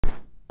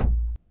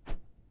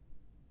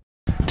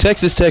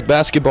Texas Tech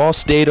basketball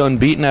stayed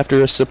unbeaten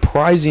after a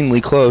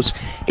surprisingly close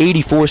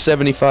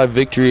 84-75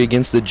 victory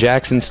against the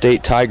Jackson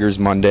State Tigers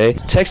Monday.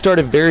 Tech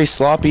started very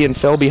sloppy and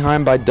fell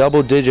behind by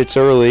double digits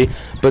early,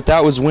 but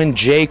that was when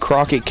Jay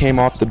Crockett came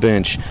off the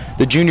bench.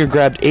 The junior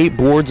grabbed 8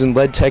 boards and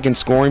led Tech in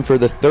scoring for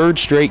the 3rd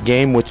straight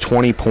game with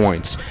 20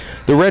 points.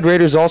 The Red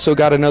Raiders also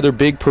got another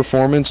big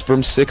performance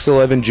from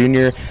 6'11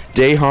 junior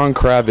Dahan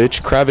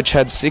Kravich. Kravich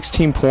had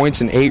 16 points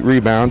and 8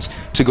 rebounds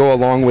to go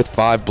along with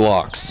 5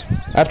 blocks.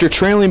 After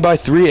trailing by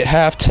 3 at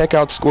half, Tech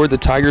outscored the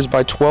Tigers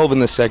by 12 in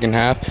the second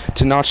half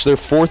to notch their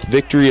 4th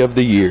victory of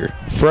the year.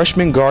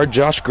 Freshman guard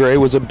Josh Gray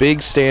was a big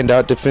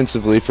standout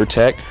defensively for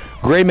Tech.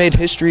 Gray made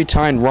history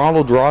tying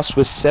Ronald Ross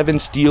with 7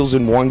 steals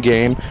in one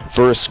game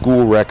for a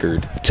school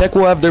record. Tech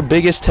will have their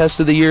biggest test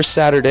of the year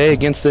Saturday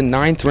against the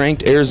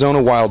 9th-ranked Arizona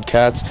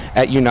Wildcats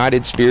at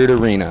United Spirit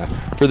Arena.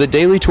 For the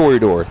Daily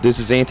Toreador, this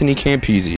is Anthony Campise.